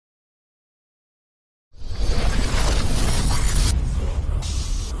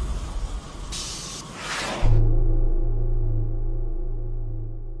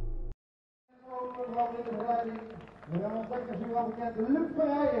wel bekend Luc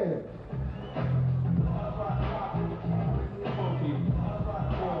Verheijen.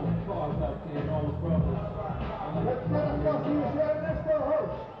 Het tenniskast hier is Ernesto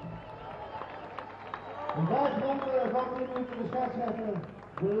Frits. De 5 ronden van 3 minuten de scheidsrechter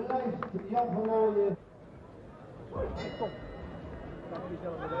blijft Jan van Looyen. Stop. Dat is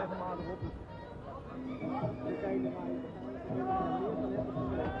zelf weer regelmatig op.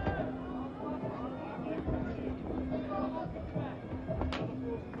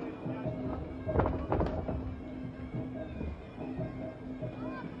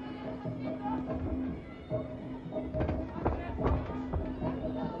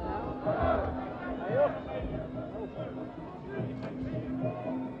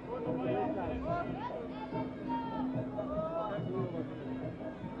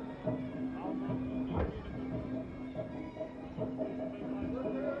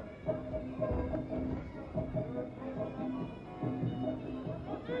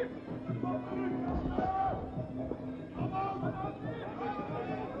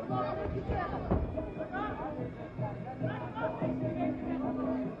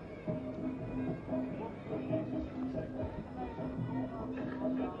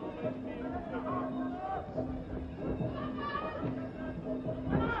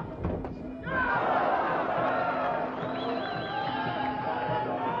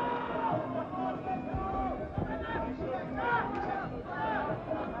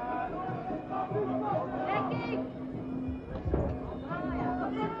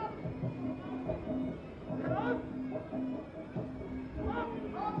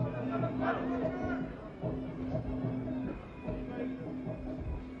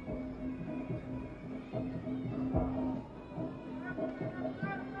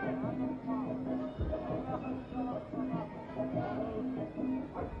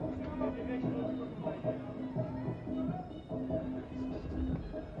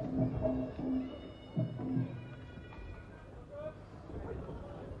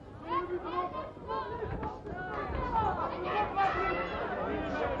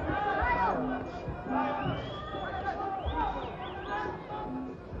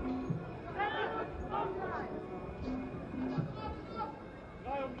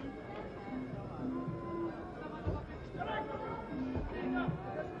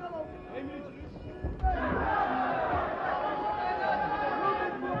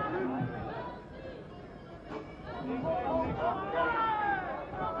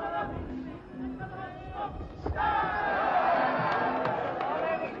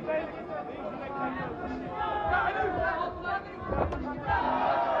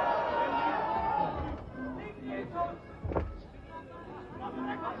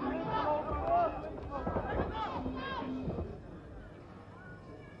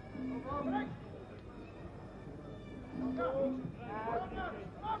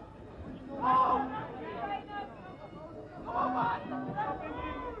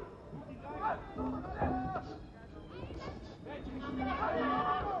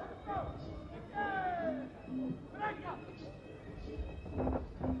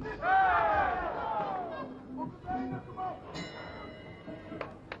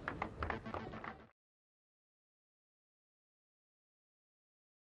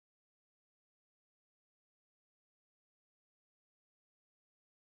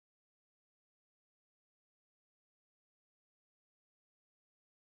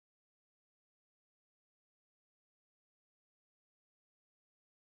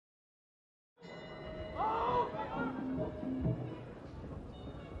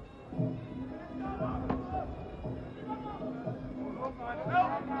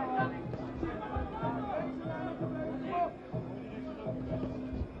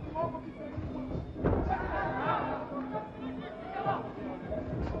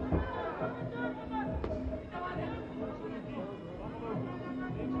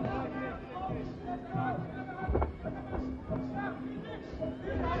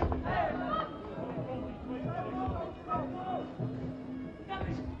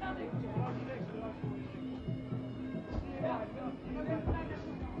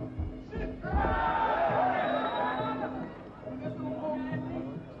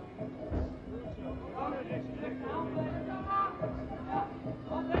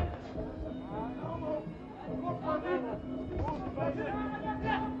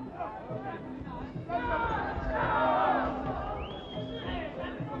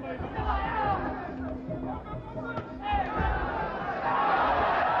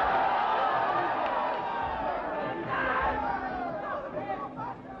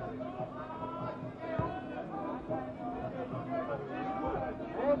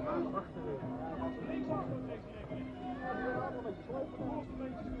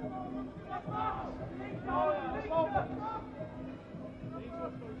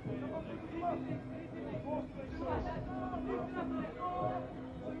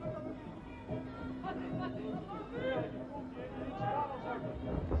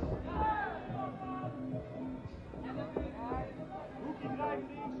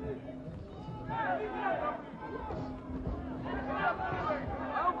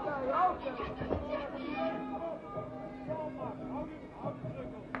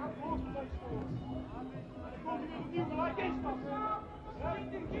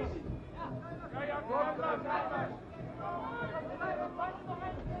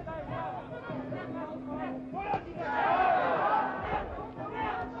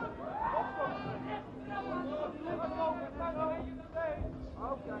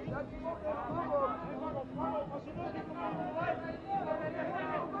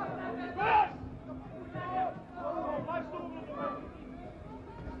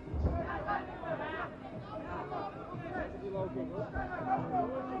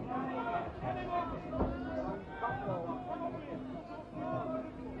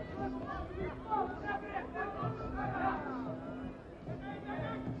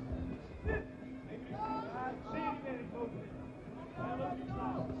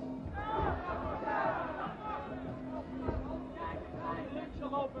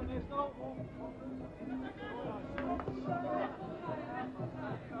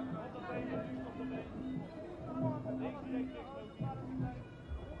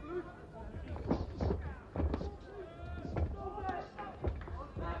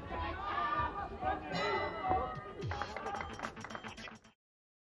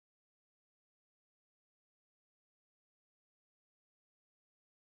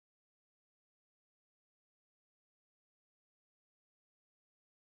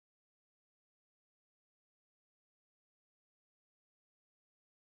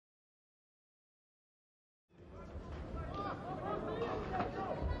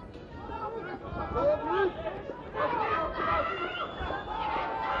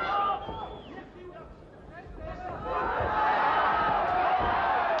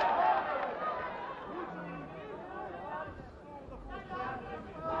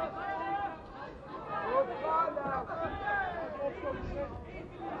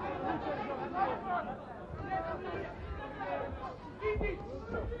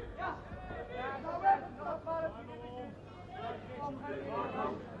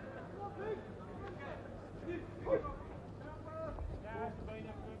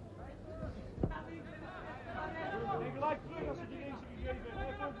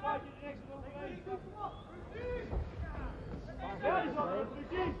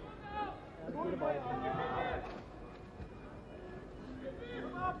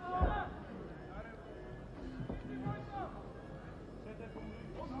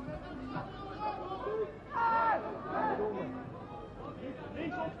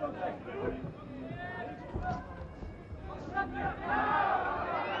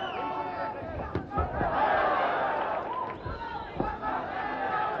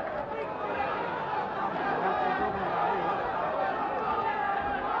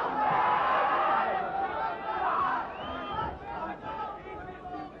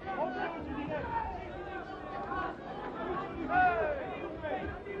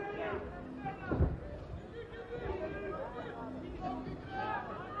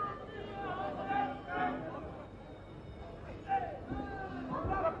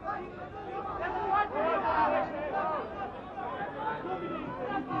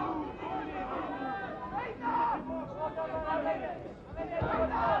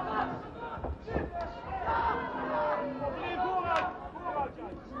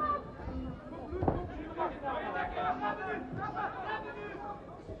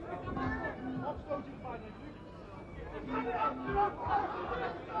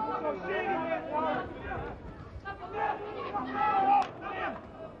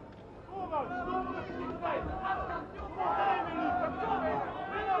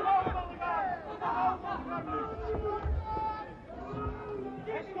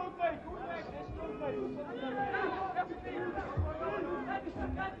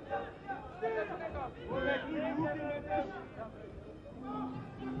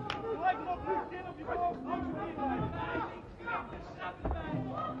 in op die boog, langs de bier.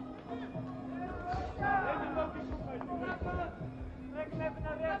 Trek hem even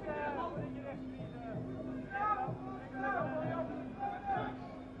naar rechts, voordat je rechts is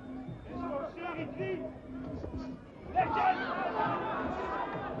voor serie 3. Netjes!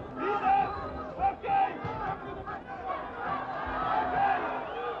 Lieden! Oké!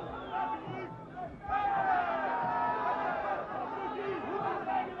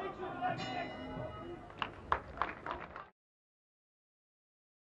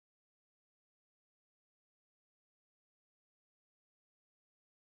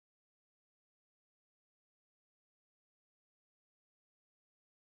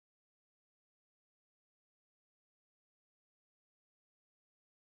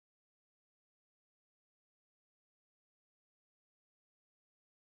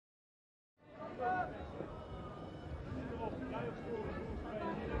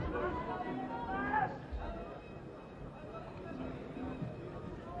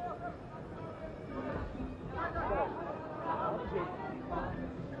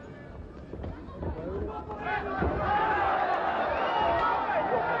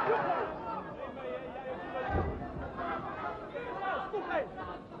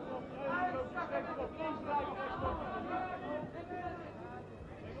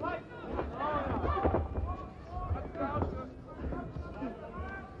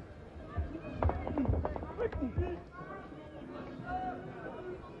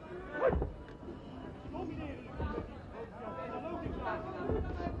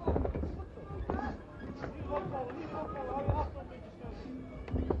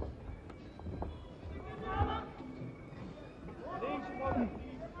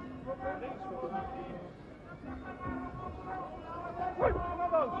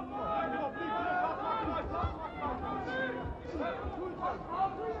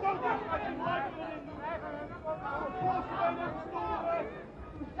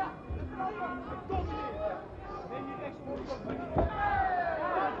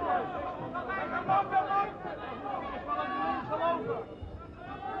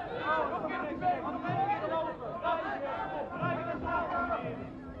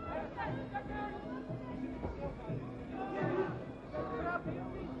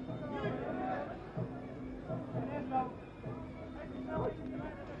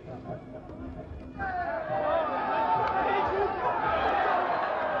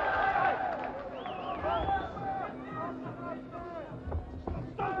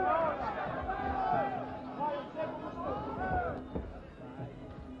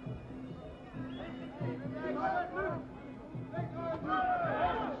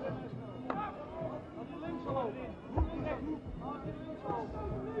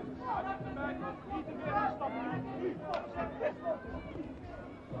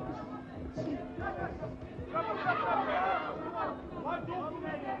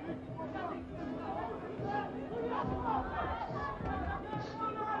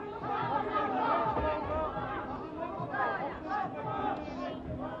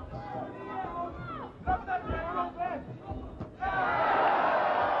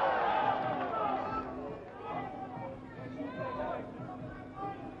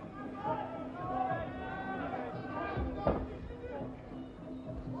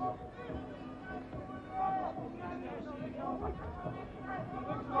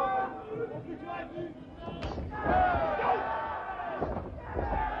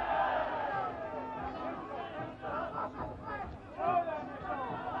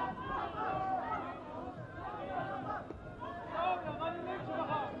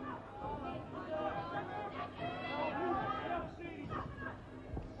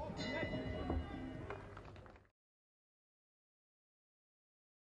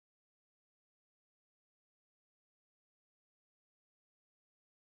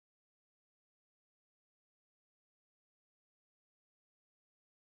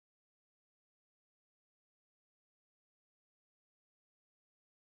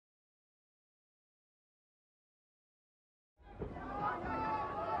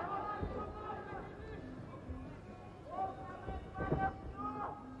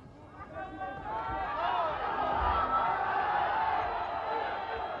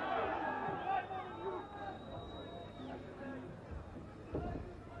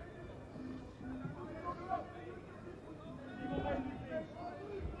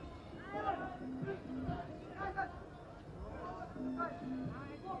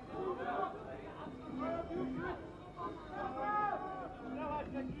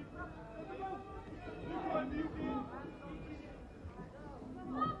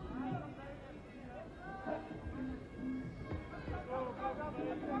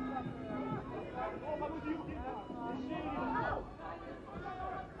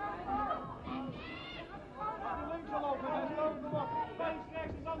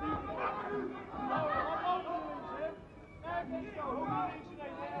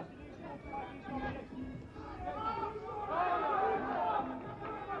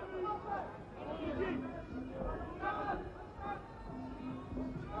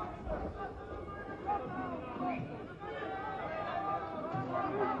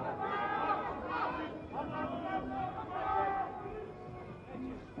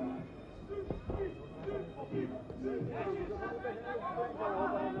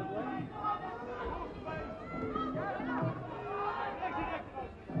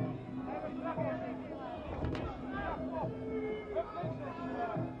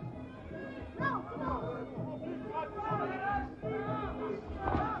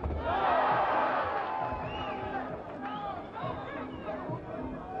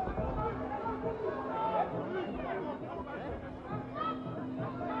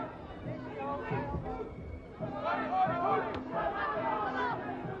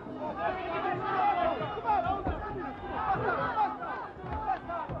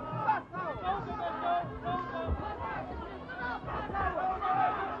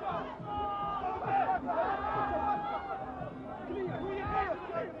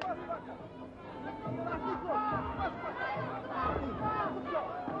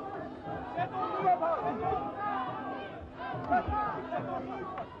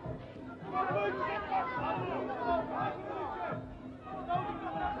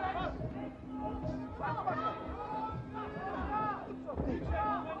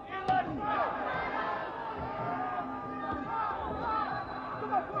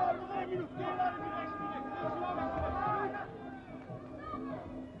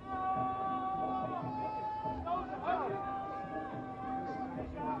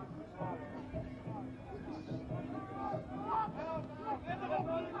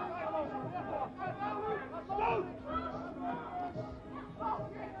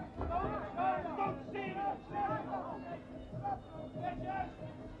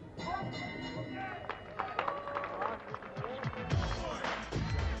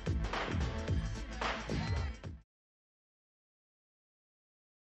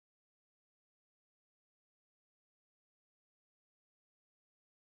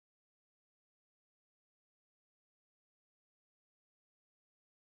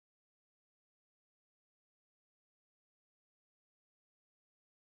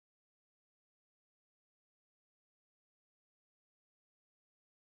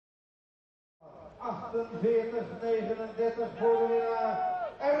 38-39 voor de winnaar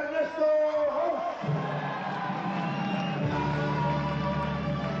Ernesto Frits.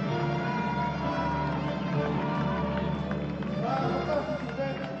 Fantastisch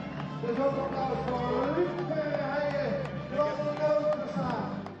event. Dus ook applaus voor Luc Heijen van de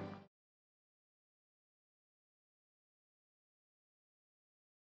Noodverstaat.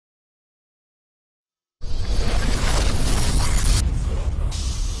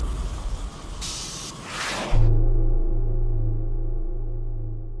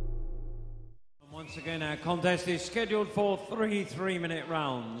 Once again, our contest is scheduled for 3 3-minute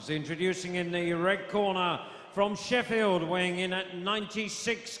rounds. Introducing in the red corner from Sheffield, weighing in at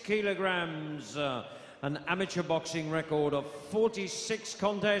 96 kilograms, an amateur boxing record of 46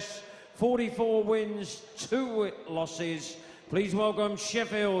 contests, 44 wins, 2 losses. Please welcome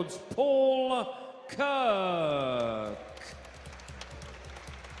Sheffield's Paul Kirk.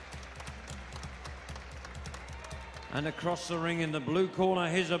 And across the ring in the blue corner,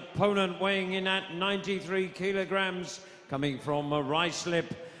 his opponent weighing in at 93 kilograms, coming from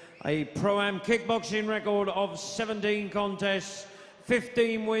Ruislip, a pro-am kickboxing record of 17 contests,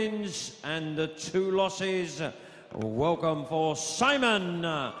 15 wins and 2 losses. Welcome for Simon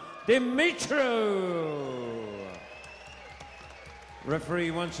Dimitriou.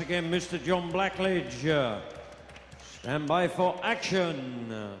 Referee once again, Mr. John Blackledge. Stand by for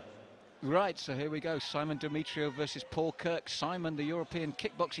action. Right, so here we go. Simon Dimitriou versus Paul Kirk. Simon, the European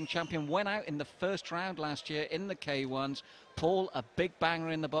kickboxing champion, went out in the first round last year in the K1s. Paul, a big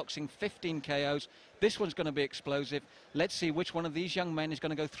banger in the boxing, 15 KOs. This one's going to be explosive. Let's see which one of these young men is going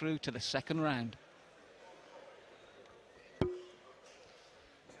to go through to the second round.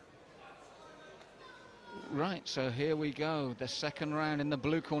 Right, so here we go. The second round in the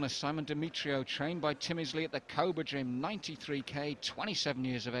blue corner. Simon Dimitriou, trained by Tim Isley at the Cobra Gym, 93k, 27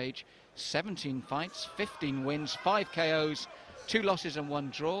 years of age, 17 fights, 15 wins, 5 KOs, 2 losses and 1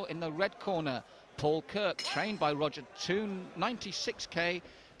 draw. In the red corner, Paul Kirk, trained by Roger Toon, 96k,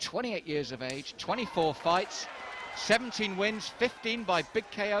 28 years of age, 24 fights, 17 wins, 15 by big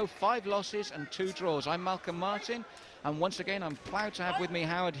KO, 5 losses and 2 draws. I'm Malcolm Martin, and once again I'm proud to have with me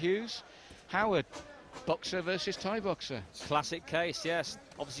Howard Hughes. Howard, boxer versus Thai boxer. Classic case, yes.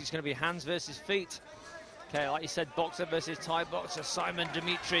 Obviously it's going to be hands versus feet. Okay, like you said, boxer versus Thai boxer. Simon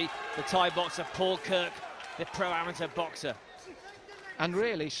Dimitriou, the Thai boxer. Paul Kirk, the pro-amateur boxer. And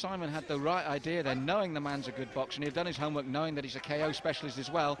really, Simon had the right idea there, knowing the man's a good boxer, and he'd done his homework knowing that he's a KO specialist as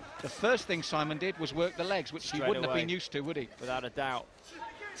well. The first thing Simon did was work the legs, which he wouldn't have been used to, would he? Without a doubt.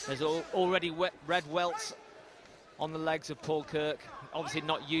 There's already red welts on the legs of Paul Kirk. Obviously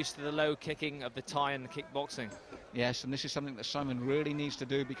not used to the low kicking of the Thai and the kickboxing. Yes, and this is something that Simon really needs to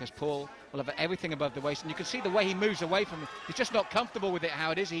do, because Paul will have everything above the waist, and you can see the way he moves away from it. He's just not comfortable with it,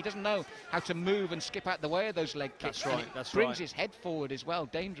 how it is. He doesn't know how to move and skip out the way of those leg kicks. That's right, that's brings his head forward as well,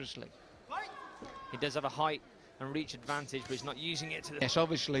 dangerously. He does have a height and reach advantage, but he's not using it to the... Yes,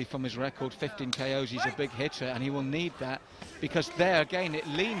 obviously from his record, 15 KOs, he's a big hitter, and he will need that, because there again, it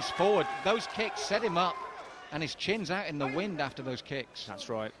leans forward. Those kicks set him up, and his chin's out in the wind after those kicks. That's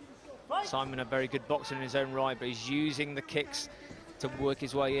right. Simon, a very good boxer in his own right, but he's using the kicks to work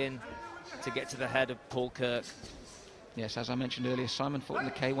his way in to get to the head of Paul Kirk. Yes, as I mentioned earlier, Simon fought in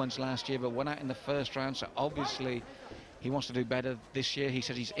the K1s last year, but went out in the first round, so obviously he wants to do better this year. He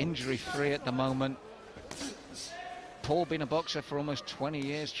says he's injury-free at the moment. Paul, been a boxer for almost 20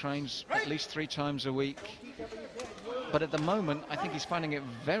 years, trains at least 3 times a week. But at the moment, I think he's finding it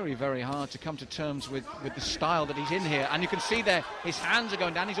very, very hard to come to terms with the style that he's in here. And you can see there, his hands are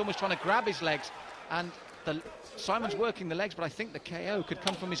going down. He's almost trying to grab his legs. And Simon's working the legs, but I think the KO could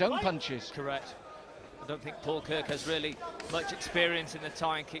come from his own punches. Correct. I don't think Paul Kirk has really much experience in the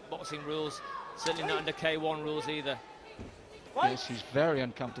Thai and kickboxing rules. Certainly not under K1 rules either. Yes, he's very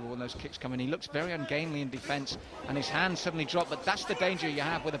uncomfortable when those kicks come in. He looks very ungainly in defence, and his hands suddenly drop. But that's the danger you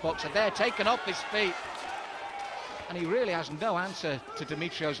have with a boxer. They're taken off his feet. And he really has no answer to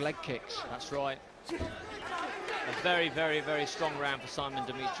Dimitriou's leg kicks. That's right. A very, very, very strong round for Simon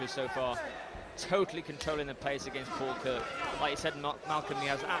Dimitriou so far. Totally controlling the pace against Paul Kirk. Like you said, Malcolm, he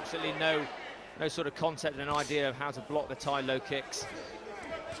has absolutely no sort of concept and idea of how to block the Thai low kicks.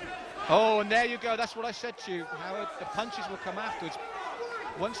 Oh, and there you go. That's what I said to you, Howard. The punches will come afterwards.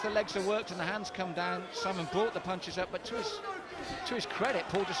 Once the legs are worked and the hands come down, Simon brought the punches up, but to his credit,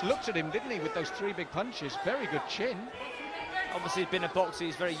 Paul just looked at him, didn't he, with those 3 big punches. Very good chin. Obviously, he's been a boxer.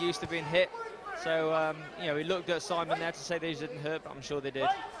 He's very used to being hit. So, you know, he looked at Simon there to say these didn't hurt, but I'm sure they did.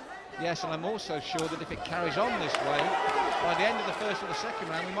 Yes, and I'm also sure that if it carries on this way, by the end of the first or the second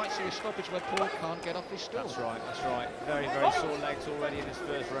round, we might see a stoppage where Paul can't get off his stool. That's right, that's right. Very, very sore legs already in this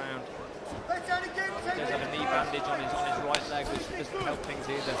first round. He does have a knee bandage on his right leg, which doesn't help things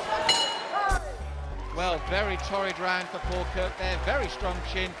either. Well, very torrid round for Paul Kirk there, very strong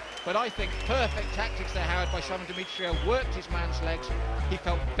chin, but I think perfect tactics there, Howard, by Simon Demetriou. Worked his man's legs, he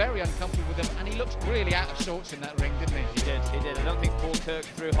felt very uncomfortable with them, and he looked really out of sorts in that ring, didn't he? He did. I don't think Paul Kirk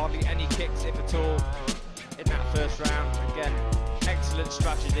threw hardly any kicks, if at all, in that first round. Again, excellent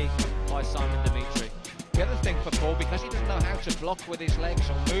strategy by Simon Demetriou. The other thing for Paul, because he doesn't know how to block with his legs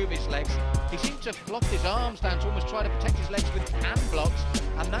or move his legs, he seemed to flop his arms down to almost try to protect his legs with hand blocks,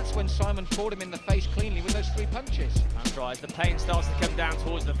 and that's when Simon caught him in the face cleanly with those 3 punches. That's right, as the pain starts to come down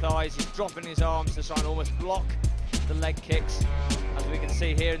towards the thighs, he's dropping his arms to try and almost block the leg kicks, as we can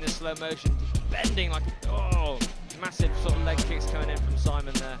see here in the slow motion, bending like, oh, massive sort of leg kicks coming in from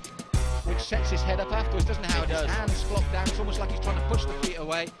Simon there. Which sets his head up afterwards, doesn't it, Howard? His hands flop down, it's almost like he's trying to push the feet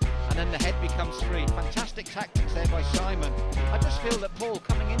away, and then the head becomes free. Fantastic tactics there by Simon. I just feel that Paul,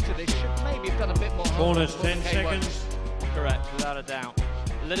 coming into this, should maybe have done a bit more. Corners, 10 seconds. Correct, without a doubt.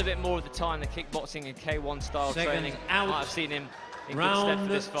 A little bit more of the time the kickboxing and K1 style training out. might have seen him in Round good stead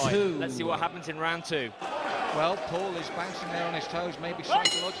for this fight. 2. Let's see what happens in round 2. Well, Paul is bouncing there on his toes, maybe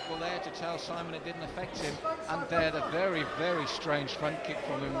psychological there to tell Simon it didn't affect him. And there, the very, very strange front kick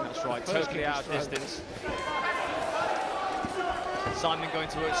from him. That's right, totally out of distance. Simon going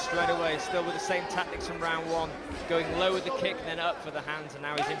to work straight away, still with the same tactics from round 1, going low with the kick, then up for the hands, and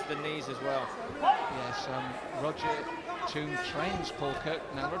now he's into the knees as well. Yes, Roger Toon trains Paul Kirk.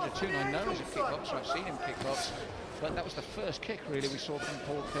 Now, Roger Toon, I know, is a kickboxer, I've seen him kickbox. But that was the first kick, really, we saw from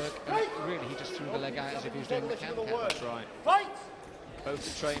Paul Kirk. And really, he just threw the leg out as if he was doing the count. That's right. Both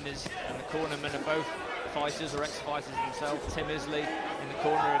the trainers and the cornermen are both fighters or ex-fighters themselves. Tim Isley in the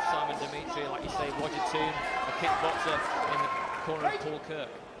corner of Simon Demetriou, like you say, Roger Toon, a kickboxer, in the corner of Paul Kirk.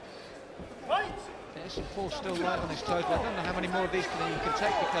 Yes, and Paul's still right on his toes, but I don't know how many more of these he can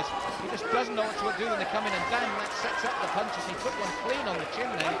take, because he just doesn't know what to do when they come in, and Dan, that sets up the punches. He put one clean on the chin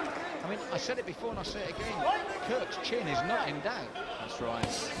there. I mean, I said it before and I'll say it again, Kirk's chin is not in doubt. That's right.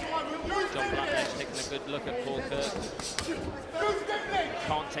 John Blackledge taking a good look at Paul Kirk.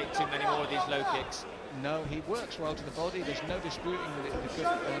 Can't take too many more of these low kicks. No, he works well to the body, there's no disputing the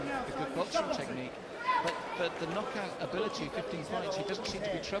good boxing technique. But the knockout ability, 15 fights, he doesn't seem to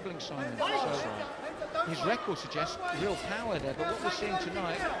be troubling Simon. So his record suggests real power there, but what we're seeing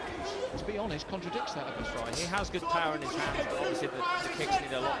tonight, to be honest, contradicts that a bit. Right. He has good power in his hands, but obviously the kicks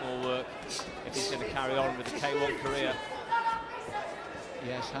need a lot more work if he's going to carry on with the K1 career.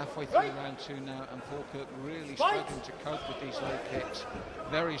 Yes, halfway through round 2 now, and Paul Kirk really struggling to cope with these low kicks.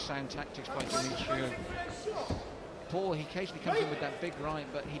 Very sound tactics by Demetriou. Paul, he occasionally comes in with that big right,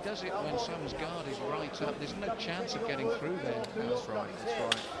 but he does it when Simon's guard is right up. There's no chance of getting through there. That's right, that's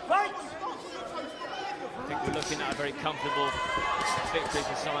right. I think we're looking at a very comfortable victory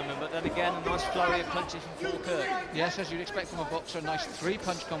for Simon, but then again, a nice flurry of punches from Paul Kirk. Yes, as you'd expect from a boxer, a nice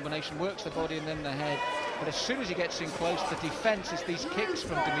 3-punch combination, works the body and then the head. But as soon as he gets in close, the defence is these kicks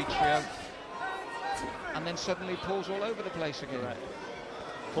from Demetriou. And then suddenly Paul's all over the place again. Right.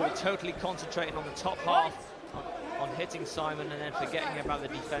 Paul totally concentrating on the top half, on hitting Simon, and then forgetting about the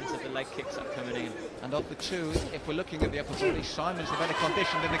defence of the leg kicks that are coming in. And of the two, if we're looking at the upper body, Simon's the better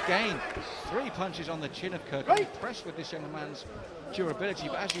conditioned, and again, 3 punches on the chin of Kirk. I'm impressed with this young man's durability,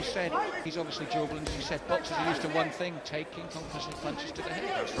 but as you said, he's obviously durable, and as you said, boxers are used to one thing, taking conclusive punches to the head.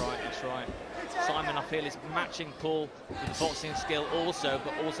 That's right, that's right. Simon, I feel, is matching Paul with boxing skill also,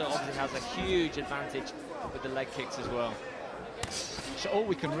 but also obviously has a huge advantage with the leg kicks as well. So all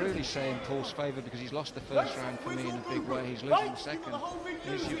we can really say in Paul's favour, because he's lost the first round for me in a big way, he's losing the second,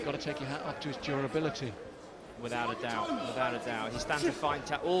 is you've got to take your hat off to his durability. Without a doubt, without a doubt. He stands to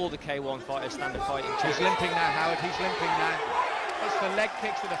fight, all the K1 fighters stand to fight. He's limping now, Howard, he's limping now. It's the leg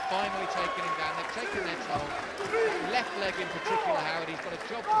kicks that have finally taken him down. They've taken their toll. Left leg in particular, Howard, he's got a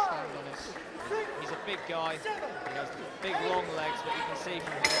job to stand on it. He's a big guy, he has big long legs, but you can see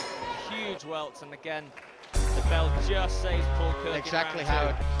from here, huge welts, and again, the bell just saves Paul Kirk. Exactly,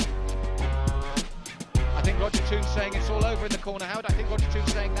 Howard. I think Roger Toon's saying it's all over in the corner, Howard. I think Roger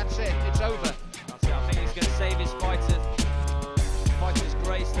Toon's saying that's it, it's over. That's it. I think he's going to save his fighter's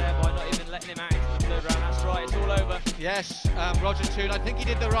grace there by not even letting him out into the third round. That's right, it's all over. Yes, Roger Toon, I think he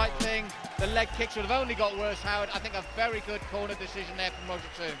did the right thing. The leg kicks would have only got worse, Howard. I think a very good corner decision there from Roger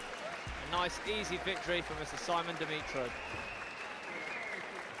Toon. A nice, easy victory for Mr. Simon Demetriou.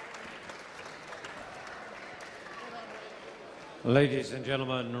 Ladies and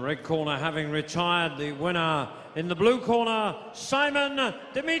gentlemen, red corner having retired, the winner in the blue corner, Simon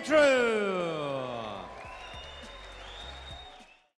Dimitriou.